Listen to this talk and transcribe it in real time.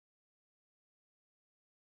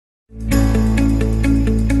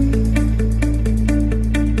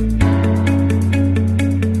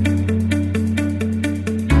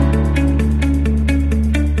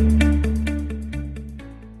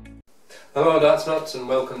Darts Nutz, and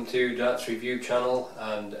welcome to Darts Review channel,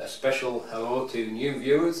 and a special hello to new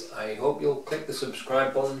viewers. I hope you'll click the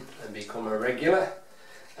subscribe button and become a regular.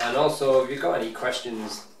 And also, if you've got any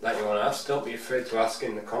questions that you want to ask, don't be afraid to ask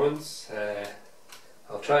in the comments.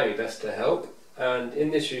 I'll try my best to help. And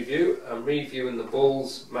in this review, I'm reviewing the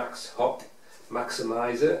Bulls Max Hopp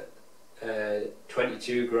Maximizer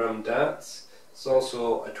 22 gram darts. There's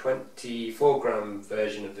also a 24 gram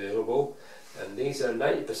version available, and these are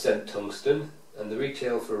 90% tungsten, and they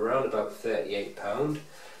retail for around about £38.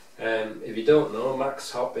 If you don't know,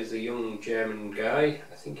 Max Hopp is a young German guy.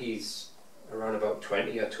 I think he's around about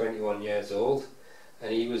 20 or 21 years old,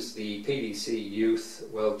 and he was the PDC Youth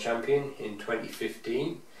World Champion in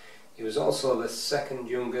 2015. He was also the second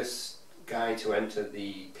youngest guy to enter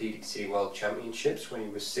the PDC World Championships when he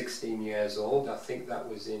was 16 years old. I think that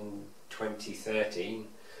was in 2013.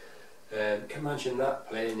 Can you imagine that,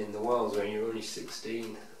 playing in the Worlds when you're only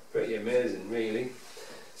 16? Pretty amazing, really.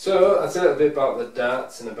 So that's a little bit about the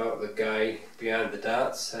darts and about the guy behind the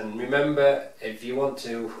darts. And remember, if you want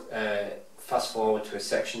to fast forward to a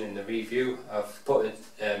section in the review, I've put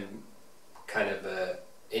a kind of a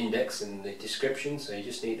index in the description, so you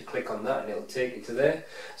just need to click on that and it'll take you to there.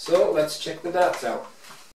 So let's check the darts out.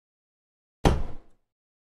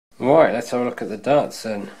 Right, let's have a look at the darts,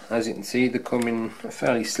 and as you can see, they come in a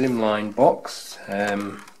fairly slimline box.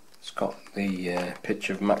 It's got the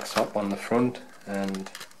picture of Max Hopp on the front,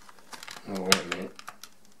 and oh wait a minute,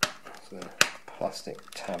 there's a plastic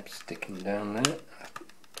tab sticking down there.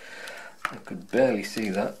 I could barely see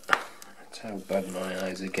that. That's how bad my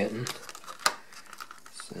eyes are getting.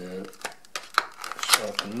 So let's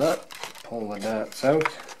open that, pull the darts out,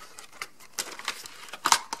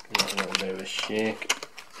 give it a little bit of a shake.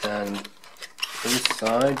 And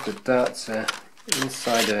inside, the darts are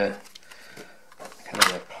inside a kind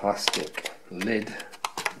of a plastic lid,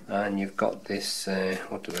 and you've got this,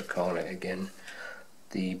 what do they call it again,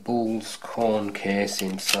 the Bulls corn case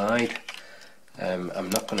inside. I'm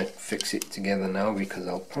not going to fix it together now because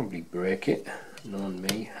I'll probably break it, knowing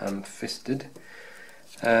me, ham-fisted.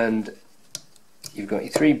 And you've got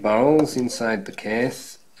your 3 barrels inside the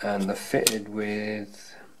case, and they're fitted with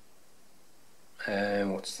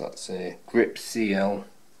what's that say? Grip CL.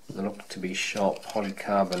 They look to be sharp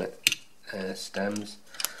polycarbonate stems.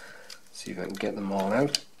 See if I can get them all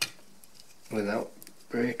out without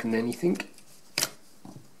breaking anything.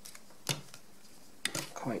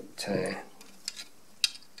 Quite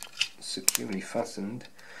securely fastened.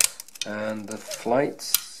 And the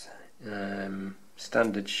flights,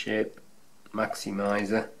 standard shape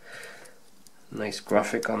Maximizer. Nice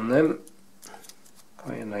graphic on them.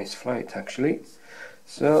 Quite a nice flight actually.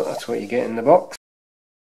 So that's what you get in the box.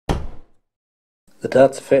 The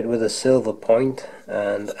darts are fitted with a silver point,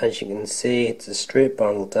 and as you can see, it's a straight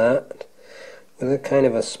barrel dart with a kind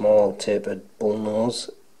of a small tapered bull nose,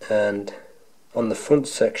 and on the front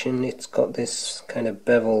section it's got this kind of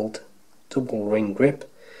beveled double ring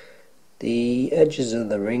grip. The edges of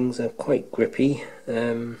the rings are quite grippy.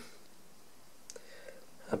 I'd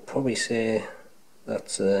probably say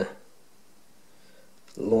that's a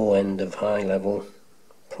low end of high level,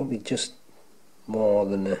 probably just more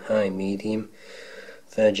than a high medium,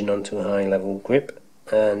 verging onto a high level grip.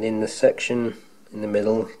 And in the section in the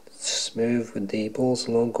middle, it's smooth with the Bulls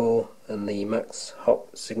logo and the Max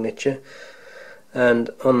Hopp signature, and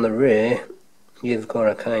on the rear you've got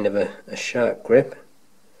a kind of a sharp grip.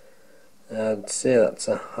 I'd say that's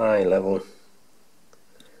a high level,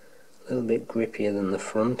 a little bit grippier than the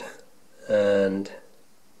front, and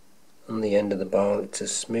on the end of the barrel it's a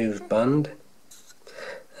smooth band.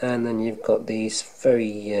 And then you've got these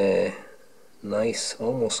very nice,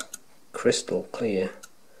 almost crystal clear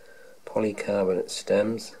polycarbonate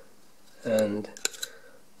stems, and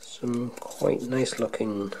some quite nice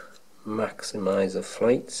looking Maximizer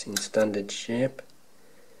flights in standard shape.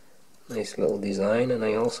 Nice little design, and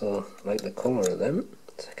I also like the colour of them.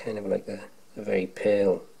 It's kind of like a very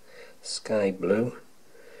pale sky blue.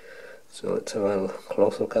 So let's have a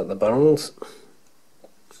close look at the barrels.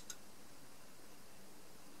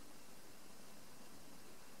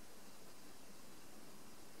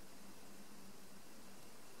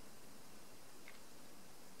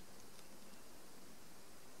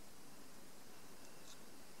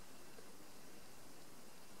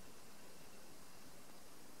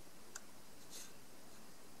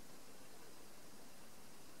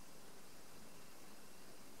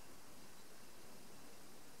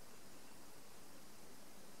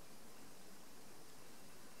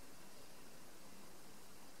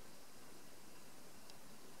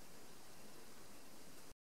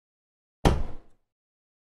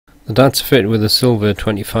 The dart's fitted with a silver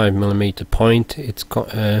 25mm point. It's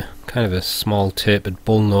got a kind of a small tapered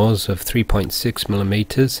bull nose of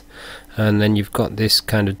 3.6mm, and then you've got this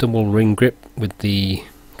kind of double ring grip with the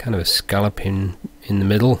kind of a scallop in the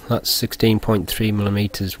middle. That's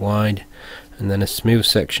 16.3mm wide, and then a smooth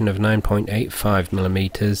section of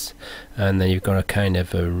 9.85mm, and then you've got a kind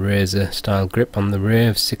of a razor style grip on the rear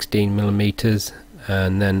of 16mm,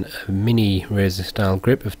 and then a mini razor style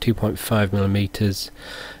grip of 2.5mm,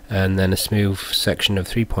 and then a smooth section of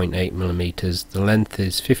 3.8mm. The length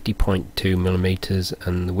is 50.2mm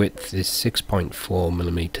and the width is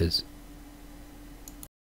 6.4mm.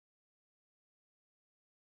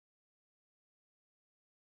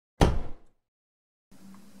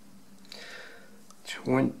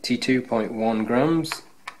 22.1 grams,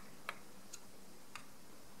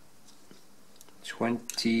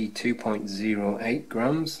 22.08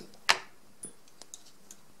 grams,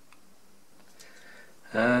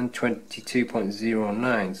 and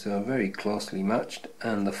 22.09, so very closely matched,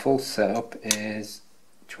 and the full setup is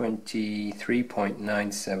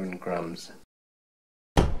 23.97 grams.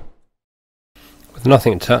 With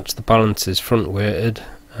nothing attached, the balance is front weighted,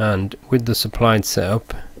 and with the supplied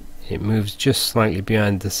setup it moves just slightly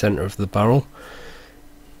behind the centre of the barrel.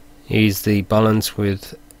 Ease the balance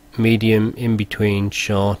with medium, in between,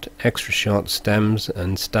 short, extra short stems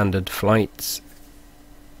and standard flights.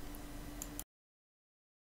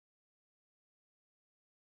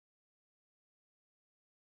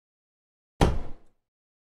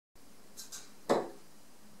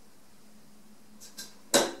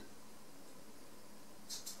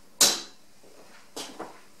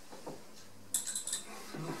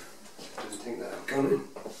 Didn't think that had gone in.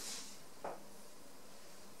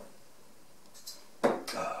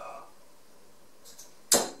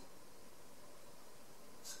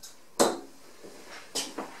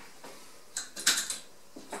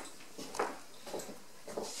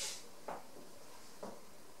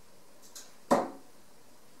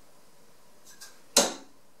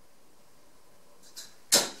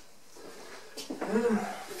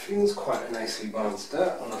 Feels quite a nicely balanced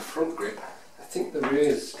dart on the front grip. I think the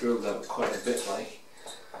rear's drilled out quite a bit like.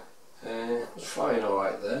 It's fine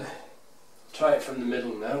alright there. Try it from the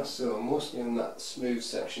middle now, so mostly on that smooth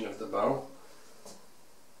section of the barrel.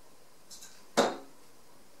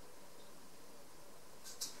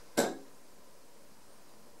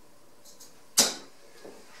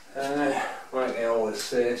 Like I always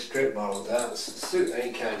say, straight barrel darts suit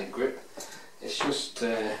any kind of grip. It's just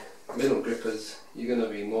middle grippers, you're going to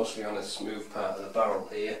be mostly on a smooth part of the barrel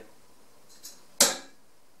here.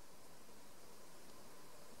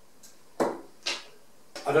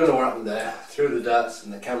 I don't know what happened there. I threw the darts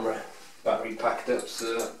and the camera battery packed up,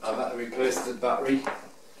 so I've had to replace the battery.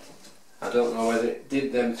 I don't know whether it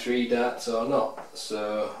did them 3 darts or not,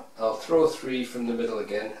 so I'll throw 3 from the middle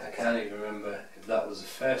again. I can't even remember if that was the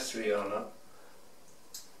first 3 or not.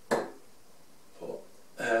 But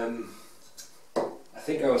I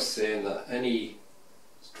think I was saying that any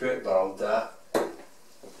straight barrel dart,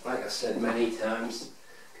 like I said many times,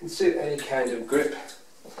 can suit any kind of grip.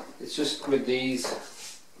 It's just with these,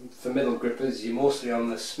 for middle grippers, you're mostly on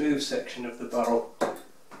the smooth section of the barrel, but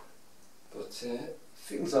it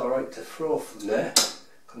feels alright to throw from there,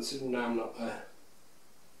 considering I'm not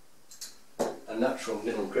a natural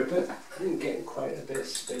middle gripper. I'm getting quite a bit of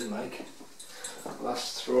spin like.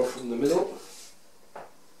 Last throw from the middle.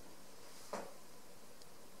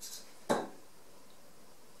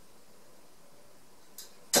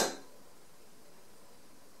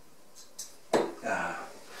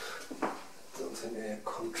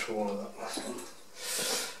 Control of that last one.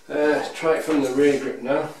 Try it from the rear grip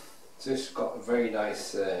now. So it's got a very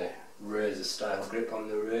nice razor style grip on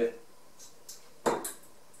the rear.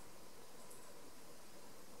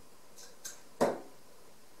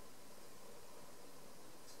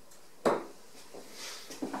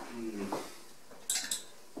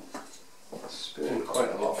 Spinning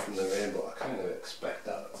quite a lot from the rear, but I kind of expect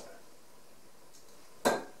that.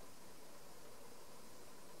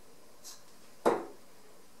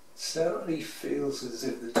 Certainly feels as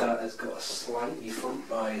if the dart has got a slightly front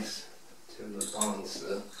bias to the balance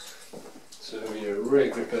there. So if you're a rear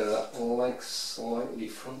gripper that likes slightly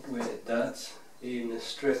front weighted darts, even a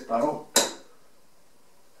straight barrel,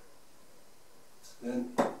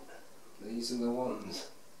 then these are the ones.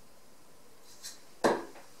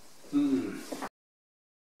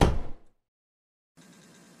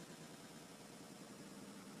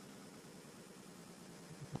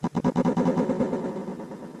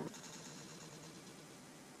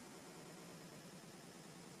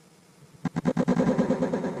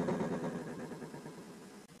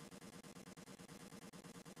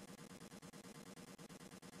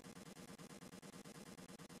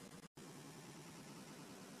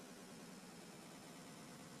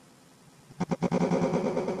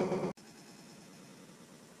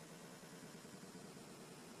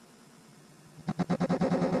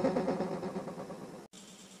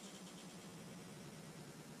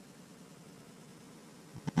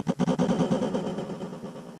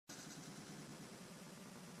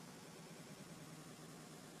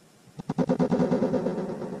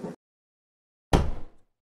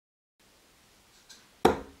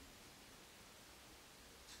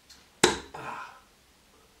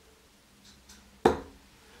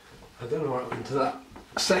 don't know what happened to that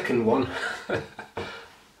second one.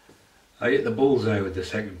 I hit the bullseye with the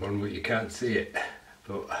second one, but you can't see it.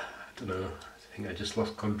 But I don't know, I think I just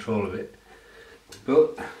lost control of it.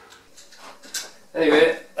 But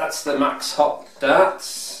anyway, that's the Max Hopp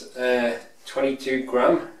darts, 22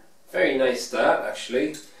 gram. Very nice dart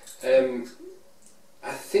actually.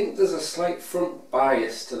 I think there's a slight front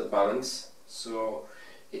bias to the balance, so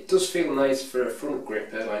it does feel nice for a front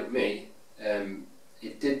gripper like me.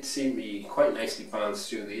 It did seem to be quite nicely balanced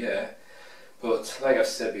through the air, but like I've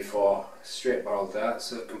said before, straight barrel dart,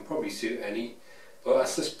 so it can probably suit any. But I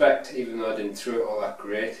suspect, even though I didn't throw it all that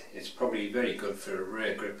great, it's probably very good for a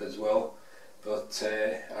rear grip as well. But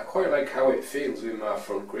I quite like how it feels with my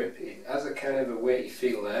front grip. It has a kind of a weighty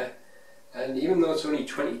feel there, and even though it's only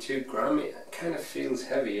 22 gram, it kind of feels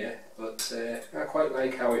heavier, but I quite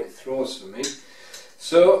like how it throws for me.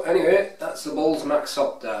 So anyway, that's the Bulls Max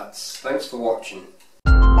Hopp darts. Thanks for watching.